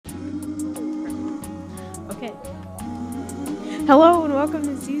Okay. Hello and welcome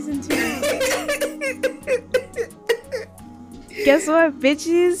to season 2. Guess what,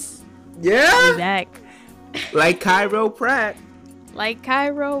 bitches? Yeah, We back. like Cairo Pratt. Like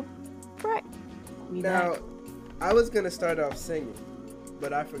Cairo Pratt. We Now, back. I was gonna start off singing,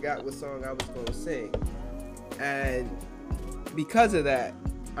 but I forgot what song I was gonna sing, and because of that,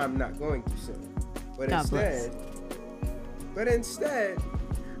 I'm not going to sing. But God bless. instead,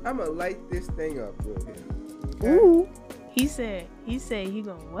 I'm gonna light this thing up real here. Okay? Ooh. He said he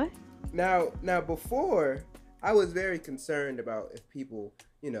gonna what? Now, before I was very concerned about if people,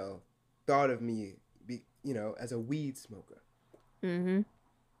 thought of me, as a weed smoker. Mm-hmm.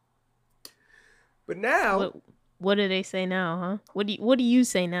 But now, What do they say now, huh? What do you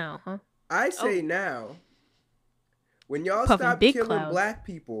say now, huh? I say now, when y'all Puffing stop big killing clouds. black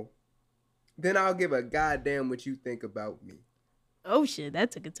people, then I'll give a goddamn what you think about me. Oh shit,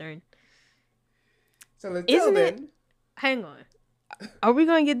 that's a good turn. So until Isn't then, it? Hang on. Are we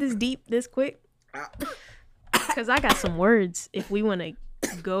gonna get this deep this quick? Because I got some words if we want to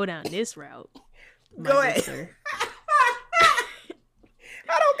go down this route. Go ahead. Sir.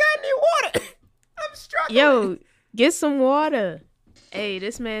 I don't got any water. I'm struggling. Yo, get some water. Hey,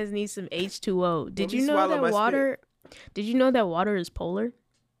 this man needs some H2O. Did you know that water? Did you know that water is polar?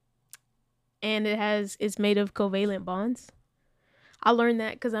 And it's made of covalent bonds. I learned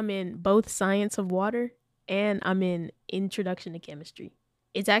that because I'm in both science of water and I'm in introduction to chemistry.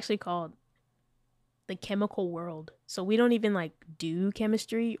 It's actually called the chemical world. So we don't even do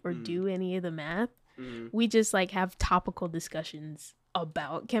chemistry or do any of the math. We just have topical discussions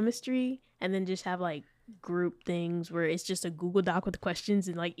about chemistry and then just have group things where it's just a Google Doc with questions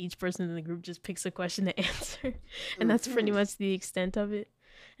and each person in the group just picks a question to answer. And that's pretty much the extent of it.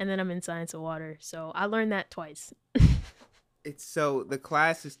 And then I'm in science of water. So I learned that twice. The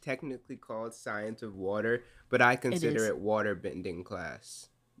class is technically called Science of Water, but I consider it water bending class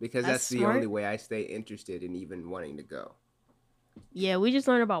because that's the only way I stay interested in even wanting to go. Yeah, we just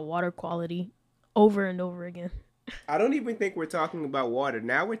learn about water quality over and over again. I don't even think we're talking about water.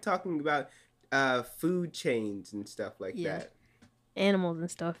 Now we're talking about food chains and stuff like that. Animals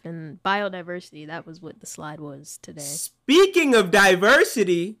and stuff and biodiversity. That was what the slide was today. Speaking of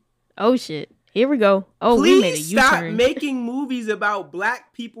diversity. Oh, shit. Here we go. Oh, please we made a U-turn. Stop making movies about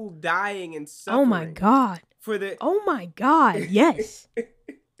black people dying and suffering. Oh, my God. Oh, my God. Yes.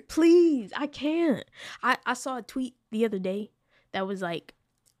 Please. I can't. I saw a tweet the other day that was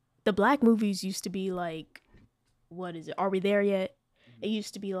the black movies used to be what is it? Are We There Yet? It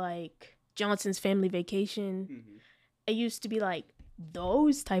used to be Johnson's Family Vacation. Mm-hmm. It used to be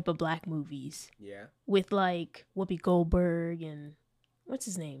those type of black movies. Yeah. With Whoopi Goldberg and what's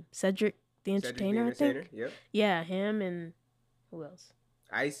his name? Cedric the Entertainer, I think. Yep. Yeah, him and who else?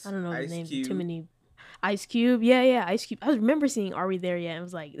 I don't know the names. Cube. Too many. Ice Cube. Yeah, Ice Cube. I remember seeing Are We There Yet? And I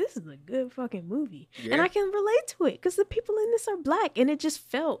was like, this is a good fucking movie. Yeah. And I can relate to it because the people in this are black and it just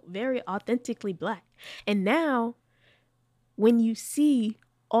felt very authentically black. And now when you see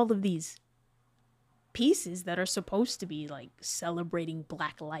all of these pieces that are supposed to be celebrating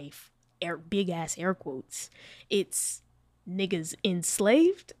black life, big ass air quotes, it's niggas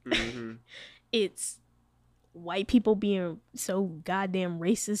enslaved. Mm-hmm. It's white people being so goddamn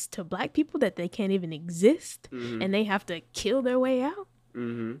racist to black people that they can't even exist. Mm-hmm. And they have to kill their way out.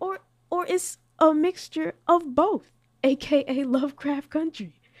 Mm-hmm. Or it's a mixture of both, aka Lovecraft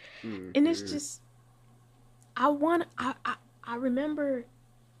Country. Mm-hmm. And it's just I remember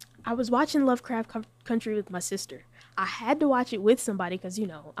I was watching Lovecraft Country with my sister. I had to watch it with somebody because,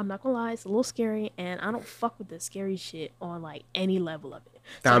 I'm not gonna lie, it's a little scary, and I don't fuck with the scary shit on any level of it.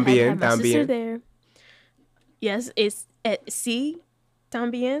 So I had to have my sister there. Yes, it's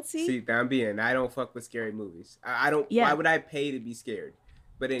Tambien. I don't fuck with scary movies. I don't. Yeah. Why would I pay to be scared?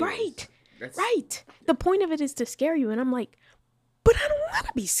 But anyways, right. The point of it is to scare you, and I'm like, but I don't want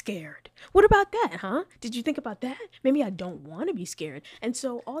to be scared. What about that, huh? Did you think about that? Maybe I don't want to be scared. And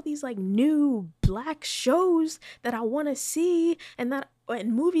so all these new black shows that I want to see and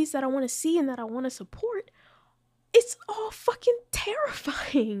movies that I want to see and that I want to support, it's all fucking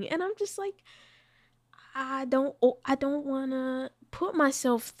terrifying. And I'm just like, I don't want to put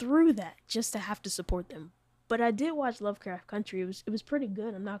myself through that just to have to support them. But I did watch Lovecraft Country. It was pretty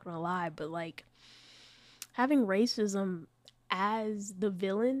good. I'm not going to lie. But having racism as the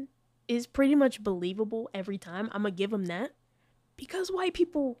villain is pretty much believable every time. I'm gonna give them that because white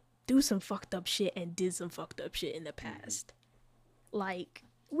people do some fucked up shit and did some fucked up shit in the past.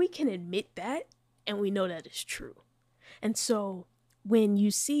 We can admit that and we know that is true. And so when you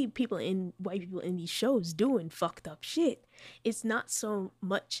see white people in these shows doing fucked up shit, it's not so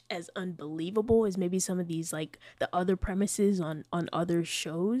much as unbelievable as maybe some of these like the other premises on other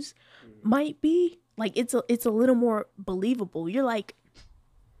shows might be. Like it's a little more believable. You're like,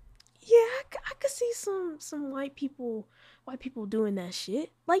 yeah, I could see some white people doing that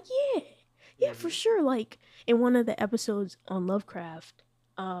shit. Like yeah, for sure. Like in one of the episodes on Lovecraft,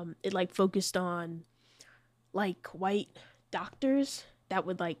 it like focused on like white doctors that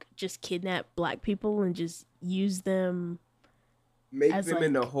would like just kidnap black people and just use them, make them like,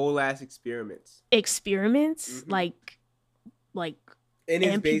 into whole ass experiments like in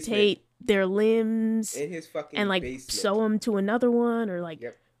his amputate basement. Their limbs in his fucking and like basement. Sew them to another one, or like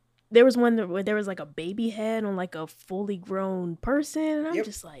there was one where there was like a baby head on like a fully grown person, and I'm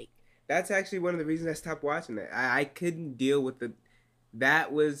just like, that's actually one of the reasons I stopped watching that. I couldn't deal with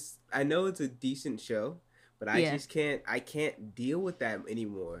I know it's a decent show, but I just can't deal with that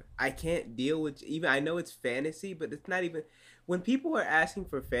anymore. I can't deal with I know it's fantasy, but it's not even, when people are asking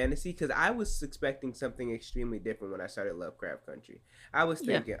for fantasy, because I was expecting something extremely different when I started Lovecraft Country. I was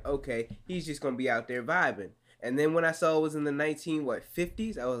thinking, okay, he's just going to be out there vibing. And then when I saw it was in the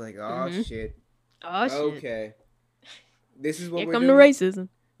 50s, I was like, oh shit. Oh shit. Okay. This is what we're doing. Here come the racism.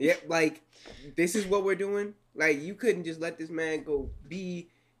 Yeah, like, this is what we're doing. Like, you couldn't just let this man go be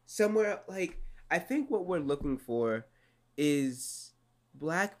somewhere. Like, I think what we're looking for is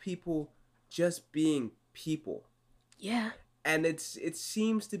black people just being people. Yeah. And it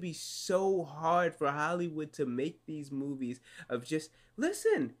seems to be so hard for Hollywood to make these movies of just,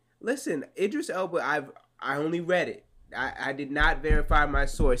 listen, Idris Elba, I only read it. I did not verify my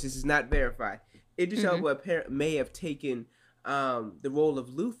source. This is not verified. Idris Elba may have taken the role of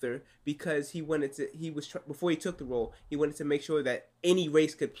Luther because before he took the role, he wanted to make sure that any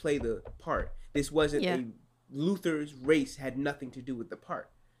race could play the part. This wasn't Luther's race had nothing to do with the part.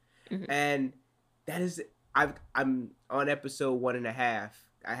 And that is, I'm on episode 1.5.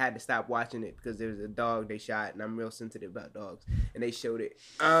 I had to stop watching it because there was a dog they shot, and I'm real sensitive about dogs, and they showed it.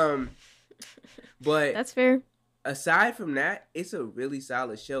 But that's fair. Aside from that, it's a really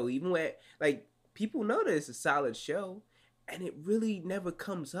solid show. Even when like people know that it's a solid show, and it really never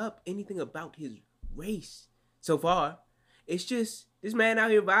comes up anything about his race so far. It's just this man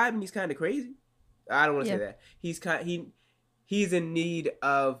out here vibing. He's kind of crazy. I don't want to say that. He's in need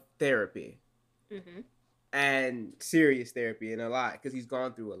of therapy. And serious therapy, and a lot, because he's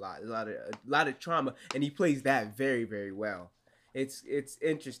gone through a lot of trauma, and he plays that very, very well. It's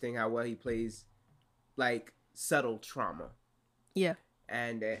interesting how well he plays like subtle trauma. Yeah.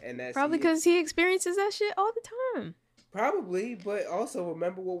 And that's probably because he experiences that shit all the time. Probably, but also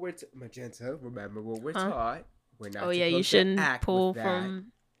remember what we're Magenta. Remember what we're taught. We're not. Oh yeah, you shouldn't pull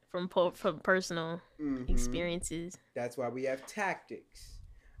from personal experiences. That's why we have tactics.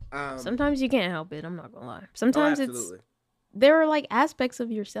 Sometimes you can't help it. I'm not gonna lie. Sometimes there are like aspects of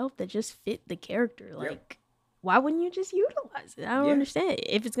yourself that just fit the character. Like, why wouldn't you just utilize it? I don't understand.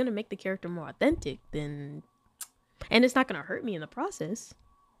 If it's gonna make the character more authentic, then, and it's not gonna hurt me in the process.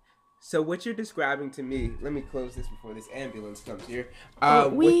 So what you're describing to me, let me close this before this ambulance comes here.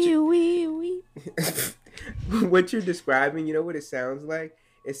 What you're describing, you know what it sounds like?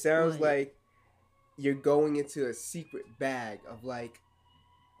 It sounds like you're going into a secret bag of like,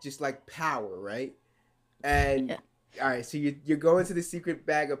 just like power, right? And all right, so you're going to the secret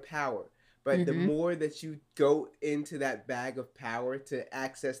bag of power, but the more that you go into that bag of power to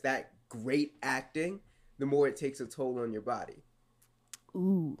access that great acting, the more it takes a toll on your body.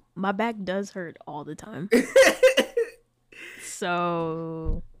 Ooh, my back does hurt all the time.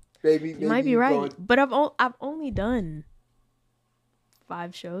 So maybe you might be right, but I've only done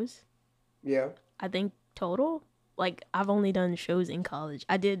 5 shows. Yeah, I think total. Like, I've only done shows in college.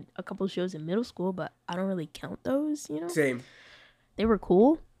 I did a couple shows in middle school, but I don't really count those, you know? Same. They were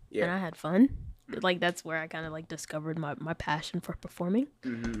cool, and I had fun. Like, that's where I kind of, like, discovered my passion for performing.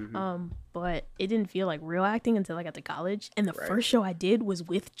 But it didn't feel like real acting until I got to college. And the first show I did was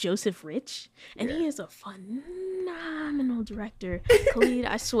with Joseph Rich, and he is a phenomenal director. Khalid,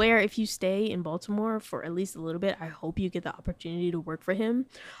 I swear, if you stay in Baltimore for at least a little bit, I hope you get the opportunity to work for him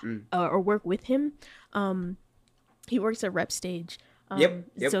or work with him. He works at Rep Stage.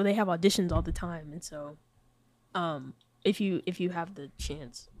 So they have auditions all the time. And so if you have the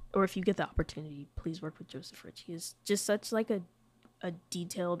chance or if you get the opportunity, please work with Joseph Rich. He is just such like a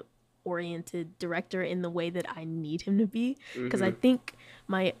detailed oriented director in the way that I need him to be. Because I think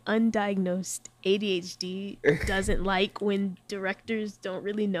my undiagnosed ADHD doesn't like when directors don't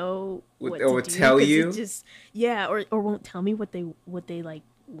really know what to do. Tell you. Just, or won't tell me what they like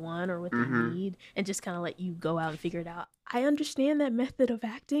want or what they Mm-hmm. need and just kind of let you go out and figure it out. I understand that method of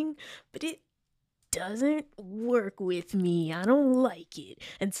acting, but it doesn't work with me. I don't like it.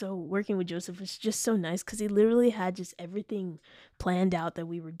 And so working with Joseph was just so nice because he literally had just everything planned out that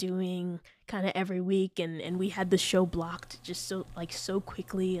we were doing kind of every week, and we had the show blocked just so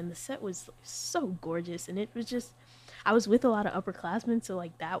quickly, and the set was so gorgeous, and it was just I was with a lot of upperclassmen, so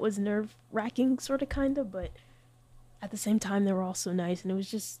like that was nerve wracking sort of kind of, but at the same time they were all so nice, and it was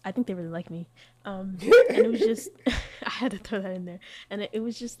just I think they really liked me. And it was just I had to throw that in there. And it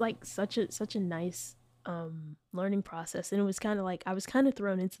was just like such a nice learning process, and it was kind of like I was kind of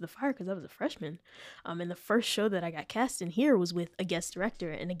thrown into the fire because I was a freshman. And the first show that I got cast in here was with a guest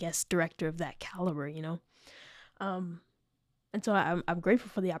director, and a guest director of that caliber, you know. And so I'm grateful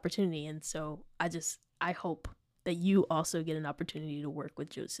for the opportunity, and so I hope that you also get an opportunity to work with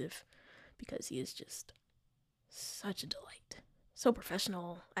Joseph, because he is just such a delight. So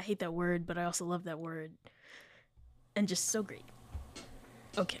professional. I hate that word, but I also love that word. And just so great.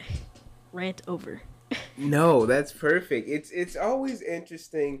 Okay. Rant over. No, that's perfect. It's always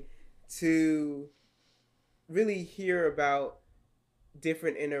interesting to really hear about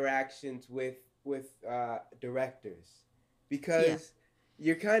different interactions with directors, Yeah. because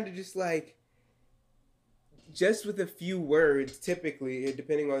you're kind of just like, just with a few words, typically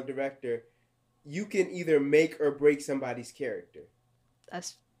depending on the director, you can either make or break somebody's character.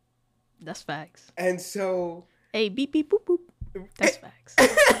 That's that's facts. And so Hey, beep beep boop boop. That's facts.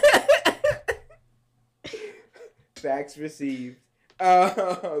 facts received.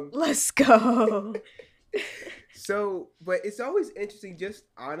 Um, Let's go. so, but it's always interesting, just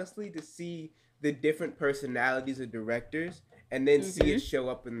honestly, to see the different personalities of directors and then see it Mm-hmm. show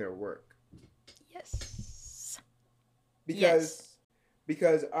up in their work. Yes. Yes. Because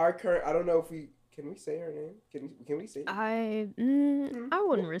because our current, I don't know if we say her name? Can we say it? I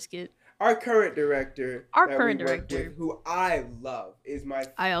wouldn't risk it. Our current director Our that we current work director, with, who I love, is my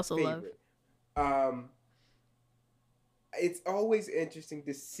I also love. favorite. Um, it's always interesting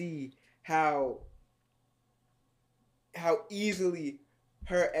to see how easily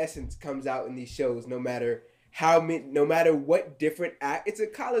her essence comes out in these shows, no matter no matter what different act. It's a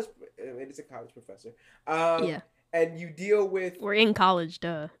college professor. Yeah. And you deal with, We're in college,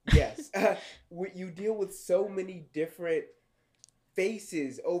 duh. yes, you deal with so many different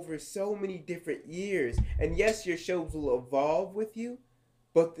faces over so many different years, and yes, your shows will evolve with you,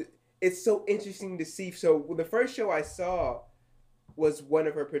 but it's so interesting to see. So the first show I saw was one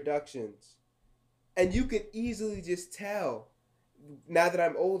of her productions, and you could easily just tell, now that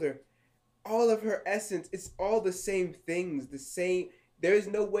I'm older, all of her essence, it's all the same things, the same. There's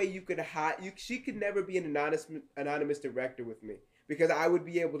no way you could hide. She could never be an anonymous director with me, because I would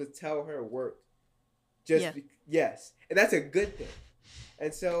be able to tell her work. Yeah. Yes, and that's a good thing.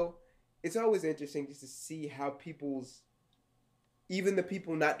 And so it's always interesting just to see how even the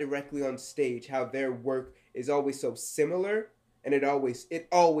people not directly on stage, how their work is always so similar, and it always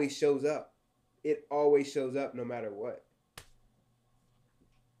shows up. It always shows up no matter what.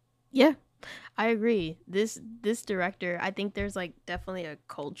 Yeah. I agree. This director, I think there's like definitely a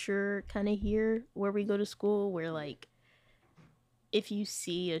culture kind of here where we go to school where like if you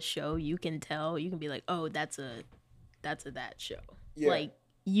see a show, you can tell, you can be like, "Oh, that's a that show." Yeah. Like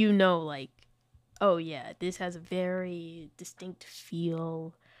you know like, "Oh yeah, this has a very distinct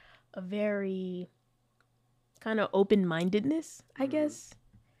feel, a very kind of open-mindedness, I Mm-hmm. guess."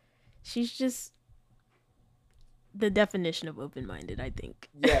 She's just the definition of open-minded, I think.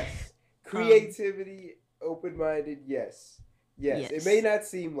 Yes. um Creativity, open minded, yes. Yes. It may yes. not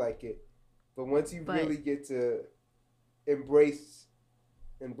seem like it, but once you But really get to embrace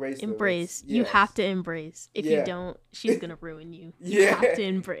them, it's embrace. You have yes. to embrace. If you Yeah. don't, she's gonna ruin you. You Yeah. have to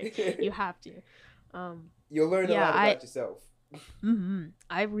embrace. You have to. Um, You'll learn a yeah, lot about yourself.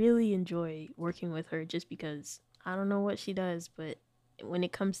 I really enjoy working with her just because I don't know what she does, but when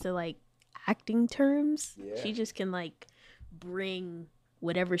it comes to like acting terms, Yeah. she just can like bring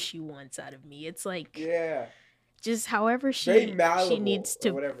whatever she wants out of me. It's like Yeah. just however Very she malleable needs or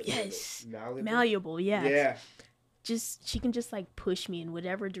to. whatever. Yes, Malleable? malleable. Yeah, Yeah. just she can just like push me in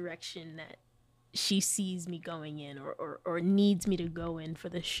whatever direction that she sees me going in, or needs me to go in for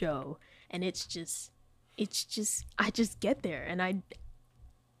the show. And it's just I just get there, and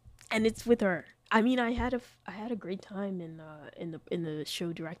it's with her. I mean, I had a great time in the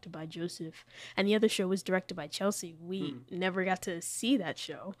show directed by Joseph, and the other show was directed by Chelsea. We never got to see that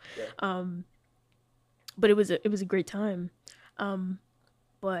show, Yeah. but it was a great time. Um,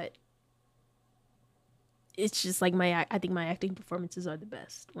 but it's just like I think my acting performances are the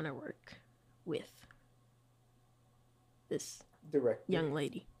best when I work with this Director. young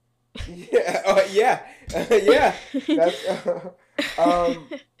lady. Yeah. Oh, yeah. Yeah. That's.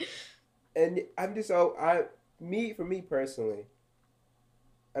 And I'm just for me personally,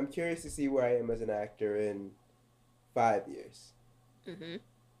 I'm curious to see where I am as an actor in 5 years Mm-hmm.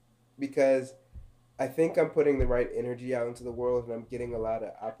 because I think I'm putting the right energy out into the world and I'm getting a lot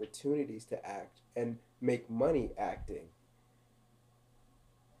of opportunities to act and make money acting.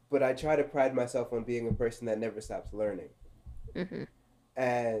 But I try to pride myself on being a person that never stops learning. Mm-hmm.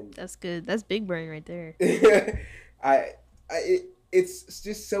 And That's good. That's big brain right there. I, it's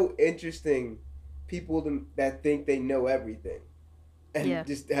just so interesting people that think they know everything Yeah. and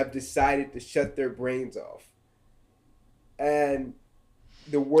just have decided to shut their brains off. And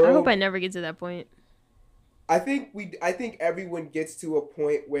the I hope I world, never get to that point. I think everyone gets to a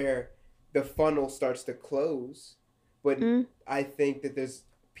point where the funnel starts to close, but Mm. I think that there's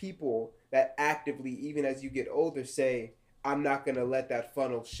people that actively, even as you get older, say, "I'm not gonna let that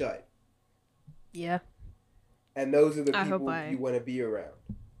funnel shut," Yeah. and those are the I hope people you want to be around.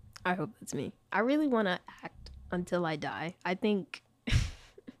 I hope it's me. I really want to act until I die. I think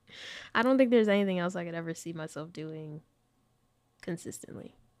I don't think there's anything else I could ever see myself doing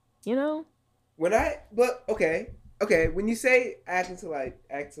consistently. You know? But okay, when you say act till I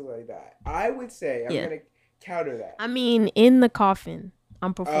die, I would say I'm Yeah. gonna counter that. I mean, in the coffin,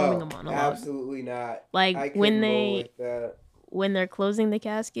 I'm performing a Oh, monologue. absolutely not. Like I couldn't roll with that. when they're closing the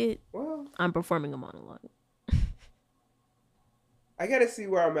casket, Well, I'm performing a monologue. I gotta see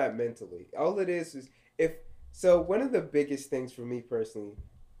where I'm at mentally. All it is if so. One of the biggest things for me personally,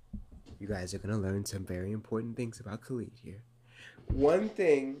 you guys are gonna learn some very important things about Khalid here. One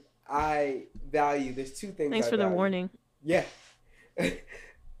thing I value. There's two things. Thanks I for the value. warning. Yeah,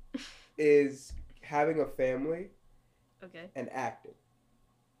 is having a family Okay. and acting,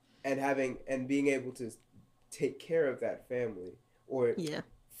 and being able to take care of that family or Yeah.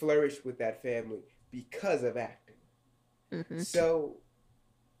 flourish with that family because of acting. Mm-hmm. So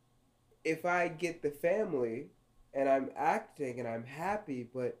if I get the family and I'm acting and I'm happy,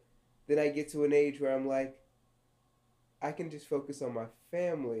 but then I get to an age where I'm like, I can just focus on my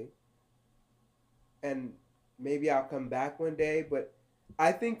family and maybe I'll come back one day. But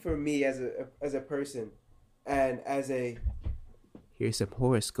I think for me as a person and as a here's some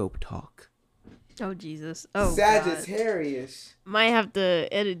horoscope talk. Oh Jesus. Oh Sagittarius. God. Might have to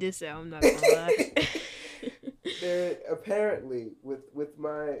edit this out. I'm not gonna lie. There apparently with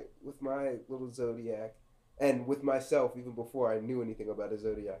my little zodiac and with myself even before I knew anything about a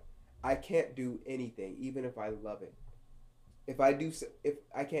zodiac, I can't do anything even if I love it. If I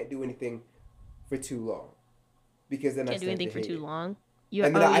can't do anything for too long because then I Can't do start to anything for hate too it. long.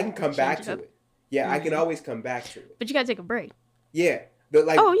 And then I can come back to it. it. Yeah, I can Mhm. always come back to it. But you gotta take a break. Yeah.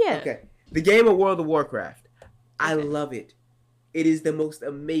 Oh, yeah. Okay. The game of World of Warcraft. I Okay. love it. It is the most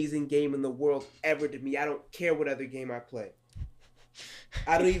amazing game in the world ever to me. I don't care what other game I play.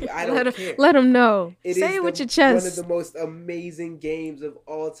 I don't care. Let them know. It Say is it with your chest. one of the most amazing games of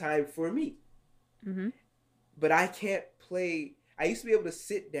all time for me. Mm-hmm. But I can't play. I used to be able to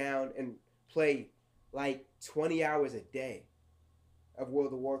sit down and play like 20 hours a day of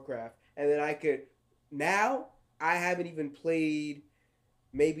World of Warcraft. And then I could. Now, I haven't even played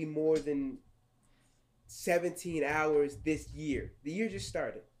maybe more than 17 hours this year. The year just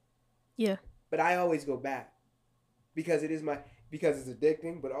started. Yeah. But I always go back because because it's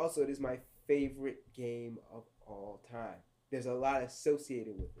addicting, but also it is my favorite game of all time. There's a lot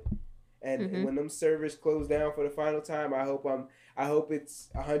associated with it. And when them servers close down for the final time, I hope it's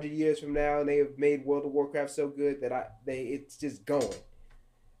 100 years from now and they have made World of Warcraft so good that it's just going.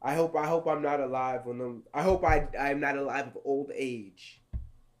 I hope I'm not alive when them. I hope I'm not alive of old age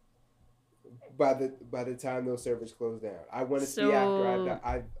by the time those servers close down. I want it to be after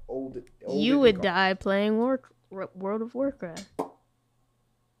I've old. You would die playing World of Warcraft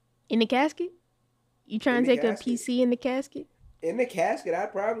in the casket. You trying to take a PC in the casket? In the casket,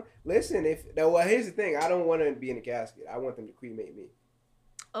 I'd probably listen. Well, here's the thing: I don't want to be in the casket. I want them to cremate me.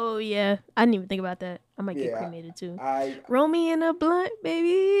 Oh yeah, I didn't even think about that. I might get cremated too. Roll me in a blunt,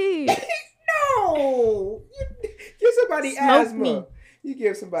 baby. No, you give somebody asthma. Me. You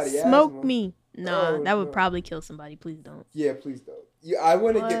give somebody Smoke asthma. Me. Nah, that would probably kill somebody. Please don't. Yeah, please don't. I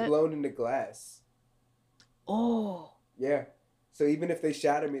want to get blown into glass. Oh. Yeah. So even if they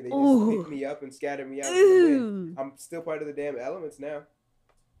shatter me, they just pick me up and scatter me out to the wind. I'm still part of the damn elements now.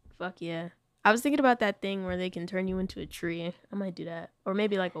 Fuck yeah. I was thinking about that thing where they can turn you into a tree. I might do that. Or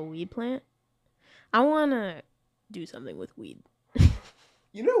maybe like a weed plant. I want to do something with weed.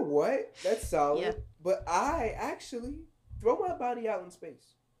 You know what? That's solid. Yeah. But I actually throw my body out in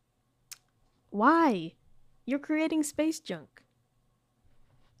space. Why? You're creating space junk.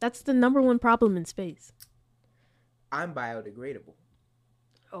 That's the number one problem in space. I'm biodegradable.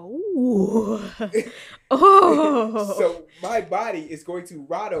 Oh. Oh. So my body is going to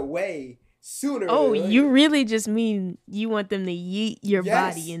rot away sooner Oh, than later. you really just mean you want them to yeet your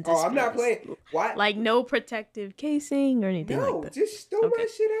Yes. body into Oh, space. I'm not playing. Why? Like no protective casing or anything No, like that. just throw my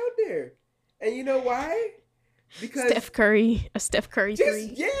shit out there. And you know why? Because Steph Curry 3. Steph Curry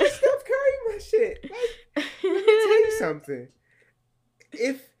my shit. Like, let me tell you something.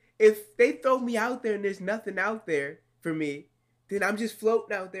 If they throw me out there and there's nothing out there for me, then I'm just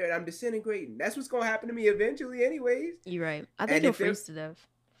floating out there and I'm disintegrating. That's what's gonna happen to me eventually, anyways. You're right. I think And you'll if they're- freeze to death.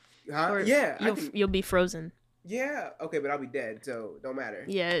 Huh? Or Yeah, you'll be frozen. yeah. Okay, but I'll be dead, so don't matter.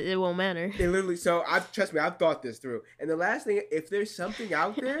 Yeah, it won't matter. It literally. So trust me, I've thought this through. And the last thing, if there's something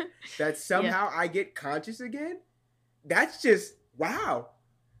out there that somehow I get conscious again, that's just wow.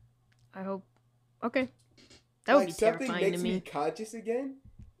 I hope. Okay. That would Like be something terrifying makes to me. conscious again.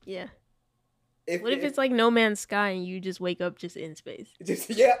 Yeah. What if it's like No Man's Sky and you just wake up just in space? just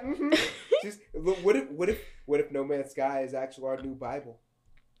yeah? Mm-hmm. Just what if No Man's Sky is actually our new Bible?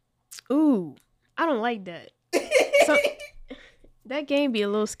 Ooh, I don't like that. So, that game be a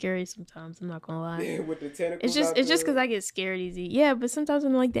little scary sometimes. I'm not gonna lie. With the tentacles. It's just because I get scared easy. Yeah, but sometimes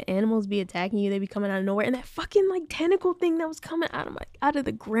when like the animals be attacking you, they be coming out of nowhere, and that fucking like tentacle thing that was coming out of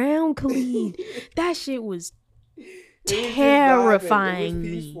the ground, Khalid, that shit was terrifying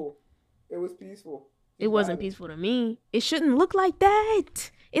me. It was peaceful. It wasn't peaceful to me. It shouldn't look like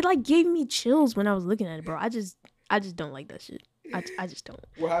that. It like gave me chills when I was looking at it, bro. I just don't like that shit. I just don't.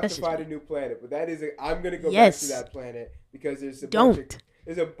 We'll have That's to just find me. a new planet, but I'm gonna go Yes. back to that planet because there's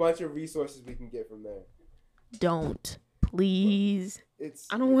a bunch of resources we can get from there. Don't. Please. It's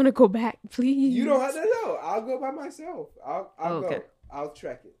I don't want to go back, please. You don't have to know. I'll go by myself. I'll Okay. go. I'll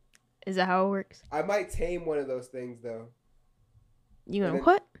trek it. Is that how it works? I might tame one of those things though. You know And then-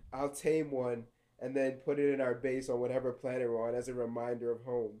 what? I'll tame one and then put it in our base on whatever planet we're on as a reminder of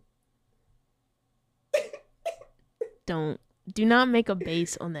home. Do not make a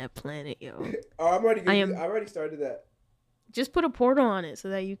base on that planet, yo. Oh, I I already started that. Just put a portal on it so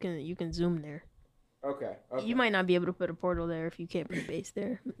that you can zoom there. Okay. You might not be able to put a portal there if you can't put a base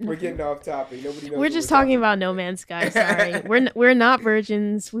there. We're getting off topic. Nobody knows. We're what just talking about No Man's Sky. Sorry, we're not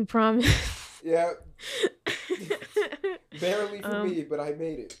virgins. We promise. Yeah. Barely for me, but I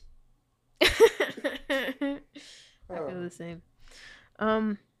made it. I feel the same.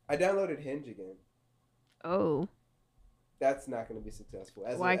 I downloaded Hinge again. Oh. That's not going to be successful.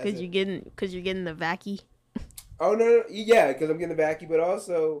 Why? Because you're getting the vacky. Oh no, yeah, because I'm getting the vacuum, but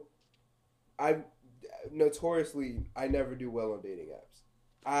also, I never do well on dating apps.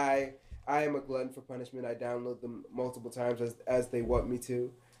 I am a glutton for punishment. I download them multiple times as they want me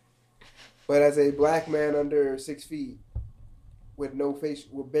to. But as a black man under 6 feet, with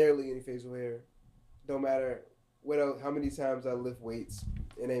barely any facial hair, don't matter how many times I lift weights,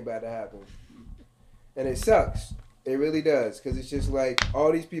 it ain't about to happen. And it sucks. It really does, because it's just like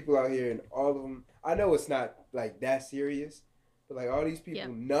all these people out here, and all of them. I know it's not like that serious, but like all these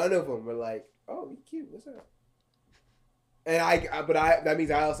people, none of them are like, "Oh, you cute. What's up?" And that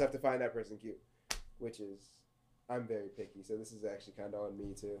means I also have to find that person cute, which is, I'm very picky. So this is actually kind of on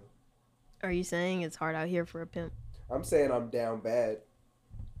me too. Are you saying it's hard out here for a pimp? I'm saying I'm down bad.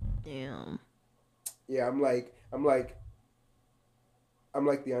 Damn. Yeah, I'm like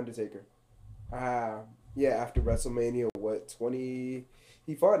the Undertaker. Yeah, after WrestleMania, 20?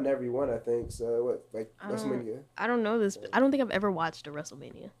 He fought in every one, I think. So WrestleMania? I don't know this. I don't think I've ever watched a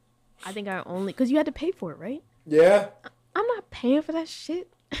WrestleMania. I think I only because you had to pay for it, right? Yeah. I'm not paying for that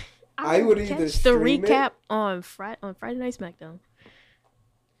shit. I would either catch the stream recap it. on Friday Night SmackDown.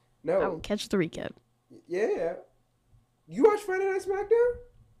 No. I will catch the recap. Yeah. You watch Friday Night SmackDown?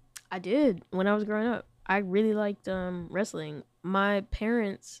 I did when I was growing up. I really liked wrestling. My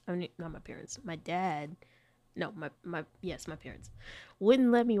parents, not my parents, my dad, no, my parents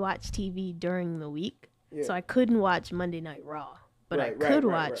wouldn't let me watch TV during the week. Yeah. So I couldn't watch Monday Night Raw, but I could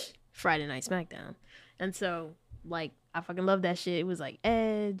watch Friday Night SmackDown. And so like I fucking love that shit. It was like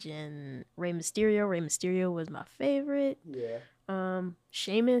Edge and Rey Mysterio. Rey Mysterio was my favorite. Yeah.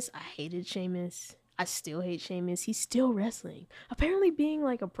 Sheamus, I hated Sheamus. I still hate Sheamus. He's still wrestling. Apparently being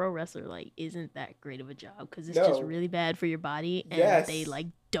like a pro wrestler like isn't that great of a job because it's just really bad for your body and they like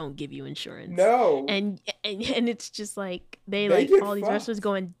don't give you insurance. No. And it's just like they like all these wrestlers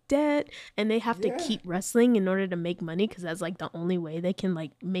go in debt and they have to keep wrestling in order to make money because that's like the only way they can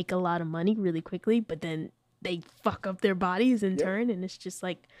like make a lot of money really quickly, but then they fuck up their bodies in turn and it's just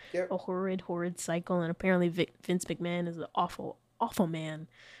like a horrid cycle. And apparently Vince McMahon is an awful man,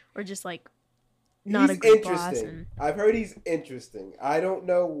 or just like not a He's good boss, interesting. and I've heard he's interesting. I don't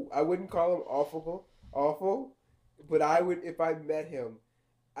know. I wouldn't call him awful, but I would if I met him.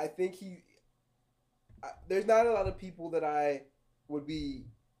 I think there's not a lot of people that I would be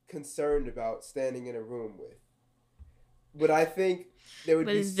concerned about standing in a room with. But I think there would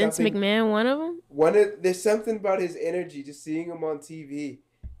but be is Vince something. McMahon one of them? There's something about his energy, just seeing him on TV.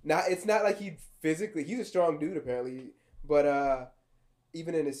 It's not like he's a strong dude apparently, but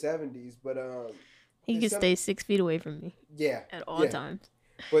even in his 70s. But He there's could some stay 6 feet away from me yeah at all yeah. times.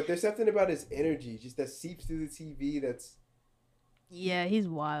 But there's something about his energy, just that seeps through the TV. Yeah, he's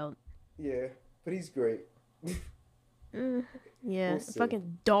wild. Yeah, but he's great. Yeah, We'll see.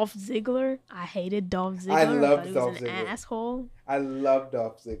 fucking Dolph Ziggler. I hated Dolph Ziggler. I I loved thought he Dolph was an Ziggler. asshole. I love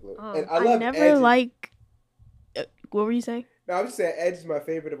Dolph Ziggler, and I I love never Edge. like. What were you saying? No, I'm just saying Edge is my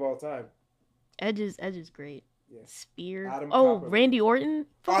favorite of all time. Edge is great. Yeah. Spear. Adam Oh, Copperman. Randy Orton.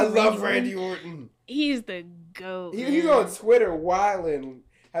 I Fucking love Randy Orton. He's the goat. He's man. on Twitter wilding.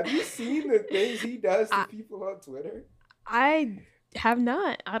 Have you seen the things he does to people on Twitter? I have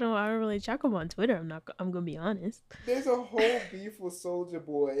not. I don't really check him on Twitter. I'm gonna be honest. There's a whole beef with Soldier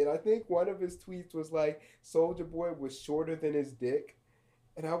Boy, and I think one of his tweets was like, Soldier Boy was shorter than his dick.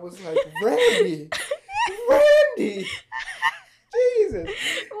 And I was like, Randy! Jesus!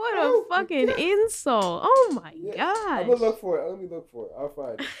 What a fucking insult! Oh my gosh! I'm gonna look for it. Let me look for it. I'll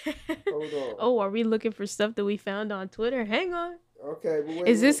find it. Hold on. Oh, are we looking for stuff that we found on Twitter? Hang on. Okay. But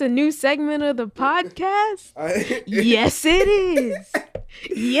Is this a new segment of the podcast? Yes, it is.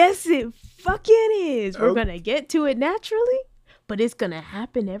 Yes, it fucking is. We're gonna get to it naturally, but it's gonna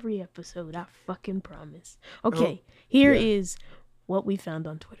happen every episode. I fucking promise. Okay, here is what we found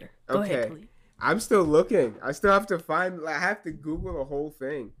on Twitter. Go ahead, please. I'm still looking. I still have to find. I have to Google the whole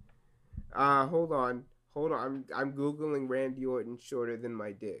thing. Hold on. I'm Googling Randy Orton shorter than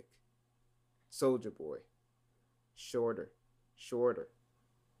my dick. Soldier Boy. Shorter.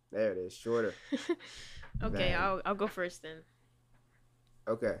 There it is. Shorter. Okay, I'll go first then.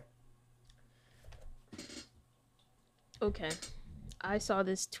 Okay. Okay. I saw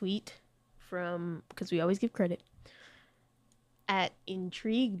this tweet from, because we always give credit, at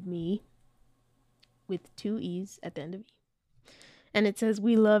Intrigued Me with 2 E's at the end of E. And it says,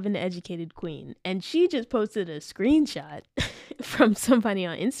 "We love an educated queen." And she just posted a screenshot from somebody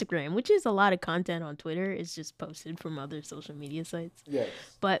on Instagram, which is a lot of content on Twitter. It's just posted from other social media sites. Yes.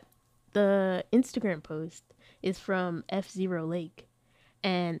 But the Instagram post is from F-Zero Lake.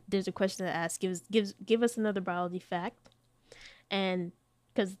 And there's a question that asks, give us another biology fact. And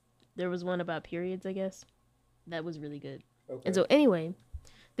because there was one about periods, I guess. That was really good. Okay. And so anyway,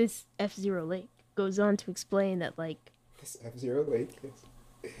 this F-Zero Lake goes on to explain that, like, this F-Zero Lake, yes.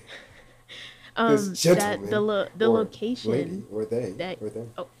 This gentleman, that the location, lady, or they, that, or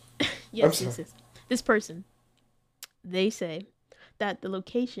them. Oh, yes, this person, they say that the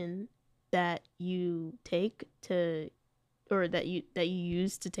location that you take to, or that you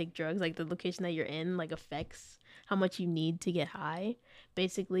use to take drugs, like the location that you're in, like affects how much you need to get high.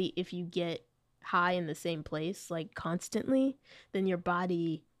 Basically, if you get high in the same place, like constantly, then your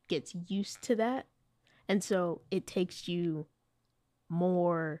body gets used to that. And so it takes you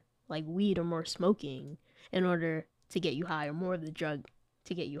more like weed or more smoking in order to get you high, or more of the drug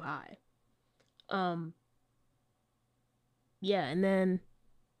to get you high. Yeah, and then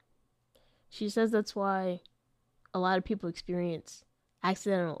she says that's why a lot of people experience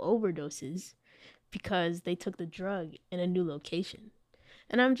accidental overdoses, because they took the drug in a new location.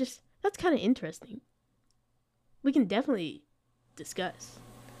 And that's kind of interesting. We can definitely discuss.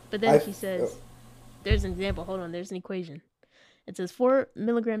 But then she says, there's an example. Hold on, there's an equation. It says 4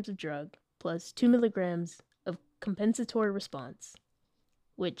 milligrams of drug plus 2 milligrams of compensatory response,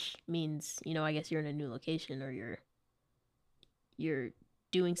 which means, I guess you're in a new location, or you're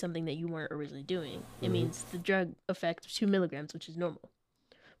doing something that you weren't originally doing. It means the drug effect of 2 milligrams, which is normal.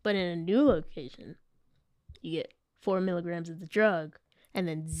 But in a new location, you get 4 milligrams of the drug and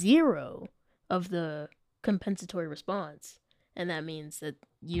then 0 of the compensatory response. And that means that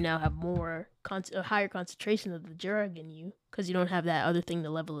you now have a higher concentration of the drug in you, because you don't have that other thing to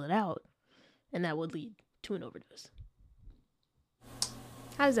level it out. And that would lead to an overdose.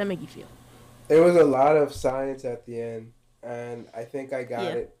 How does that make you feel? There was a lot of science at the end, and I think I got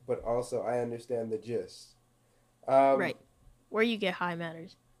it, but also I understand the gist. Right. Where you get high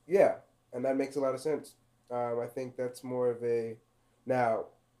matters. Yeah, and that makes a lot of sense. I think that's more of a... Now,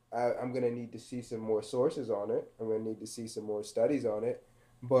 I'm going to need to see some more sources on it. I'm going to need to see some more studies on it.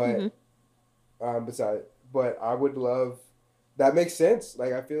 But but I would love... That makes sense.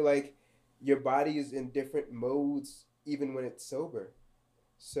 Like, I feel like your body is in different modes even when it's sober.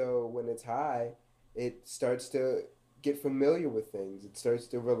 So when it's high, it starts to get familiar with things. It starts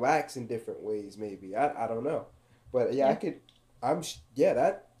to relax in different ways. Maybe I don't know, but yeah, Yeah. I could. Yeah,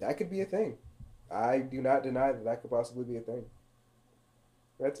 that could be a thing. I do not deny that that could possibly be a thing.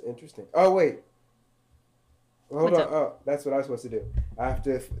 That's interesting. Oh wait, hold What's on. up? Oh, that's what I was supposed to do. I have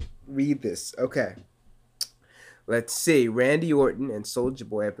to read this. Okay. Let's see. Randy Orton and Soulja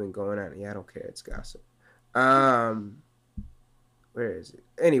Boy have been going on. Yeah, I don't care. It's gossip. Um, where is it?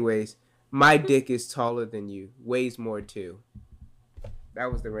 Anyways, my dick is taller than you. Weighs more too.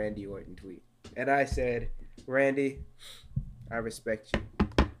 That was the Randy Orton tweet. And I said, Randy, I respect you.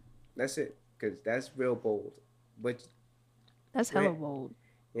 That's it. Because that's real bold. But That's hella bold.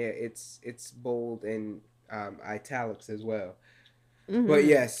 yeah, it's bold and italics as well. Mm-hmm. But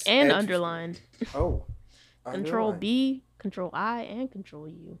yes. And underlined. Oh. Control Underline. B, Control I, and Control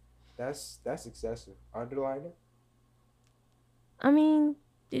U. That's excessive. Underliner? I mean,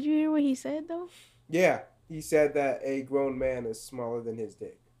 did you hear what he said though? Yeah. He said that a grown man is smaller than his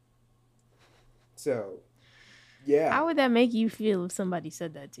dick. So, yeah. How would that make you feel if somebody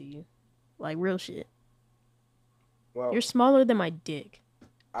said that to you? Like real shit. Well, You're smaller than my dick.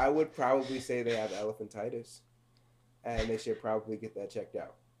 I would probably say they have elephantitis. And they should probably get that checked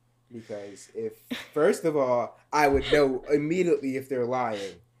out. Because first of all, I would know immediately if they're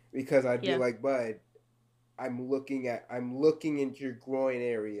lying. Because I'd be like, bud, I'm looking into your groin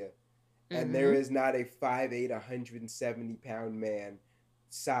area. And there is not a 5'8", 170-pound man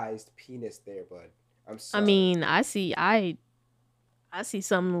sized penis there, bud. I'm sorry. I mean, I see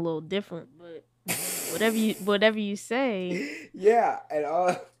something a little different, but whatever you say. Yeah,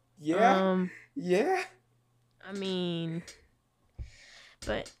 and yeah. Yeah. I mean,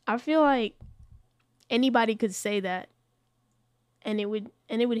 but I feel like anybody could say that and it would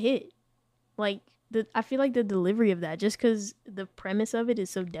hit. Like I feel like the delivery of that, just because the premise of it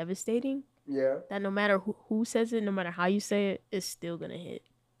is so devastating. Yeah. That no matter who says it, no matter how you say it, it's still gonna hit.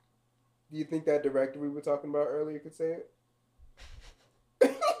 Do you think that director we were talking about earlier could say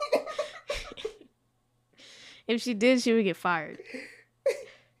it? If she did, she would get fired.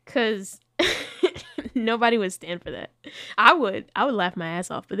 Cause nobody would stand for that. I would laugh my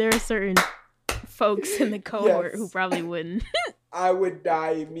ass off, but there are certain folks in the cohort who probably wouldn't. I would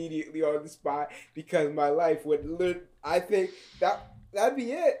die immediately on the spot because my life would I think that'd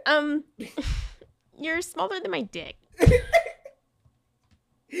be it. You're smaller than my dick.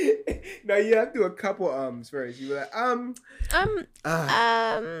 No, you have to do a couple first. You were like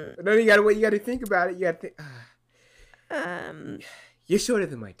No, you gotta think about it. You gotta think. You're shorter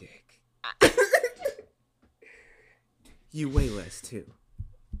than my dick. You weigh less too.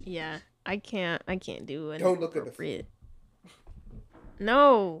 Yeah, I can't do it. Don't look at the food.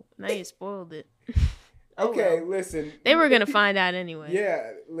 No, now you spoiled it. Okay, listen. They were gonna find out anyway.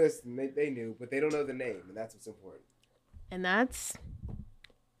 Yeah, listen, they knew, but they don't know the name, and that's what's important. And that's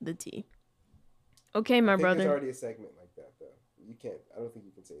the T. Okay, my brother. There's already a segment like that, though. You can't. I don't think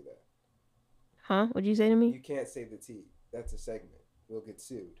you can say that. Huh? What'd you say to me? You can't say the T. That's a segment. We'll get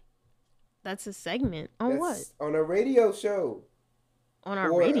sued. That's a segment on what? On a radio show. On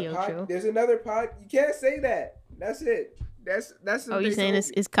our radio show. There's another pod. You can't say that. That's it. That's. Oh, you saying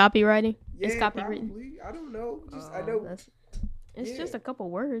it's copywriting? Yeah, it's copywritten. Probably. I don't know. I know. It's just a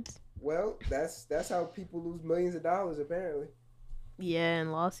couple words. Well, that's how people lose millions of dollars apparently. Yeah,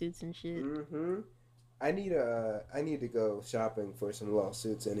 and lawsuits and shit. Mm-hmm. I need to go shopping for some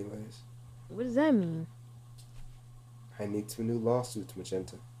lawsuits, anyways. What does that mean? I need some new lawsuits,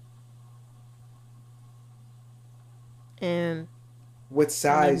 Magenta. And what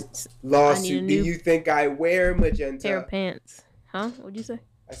size lawsuit do you think I wear, Magenta? Pair of pants. Huh? What'd you say?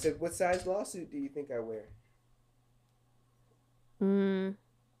 I said, what size lawsuit do you think I wear? Well,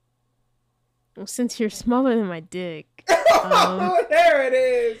 since you're smaller than my dick. There it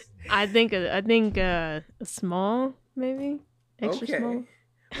is. I think a small, maybe extra small.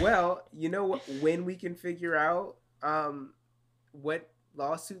 Well, you know what? When we can figure out what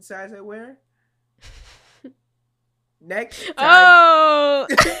lawsuit size I wear. Next time. Oh.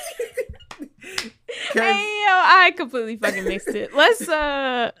 Hey, yo, I completely fucking mixed it. Let's.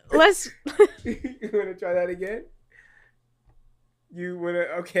 You wanna try that again? You wanna?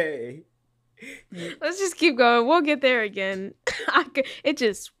 Okay. Let's just keep going. We'll get there again. It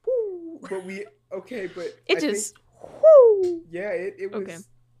just. Whoo. But but it just. Whoo. Yeah, it was. Okay.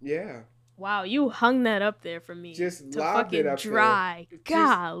 Yeah. Wow, you hung that up there for me. Just to lobbed fucking it up dry. there.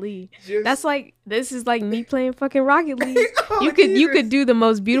 Golly. Just... That's like, this is like me playing fucking Rocket League. Oh, you could do the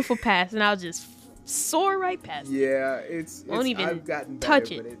most beautiful pass and I'll just soar right past it. Yeah, it's won't even I've gotten better,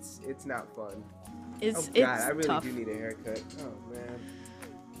 touch it. But it's not fun. It's God, I really tough. do need a haircut. Oh man.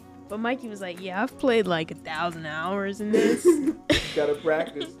 But Mikey was like, yeah, I've played like 1,000 hours in this. Gotta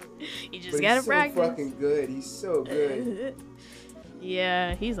practice. You just gotta practice. He's so fucking good. He's so good.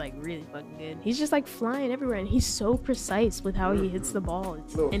 Yeah, he's like really fucking good. He's just like flying everywhere, and he's so precise with how he hits the ball.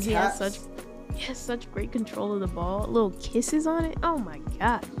 And he has such great control of the ball. Little kisses on it. Oh my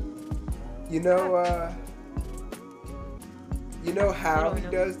god. You know how he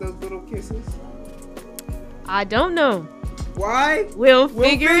does those little kisses? I don't know. Why? We'll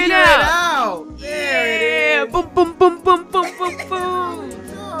figure it out. There it is. Boom, boom, boom, boom, boom, boom, boom.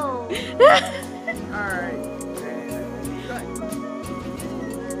 No.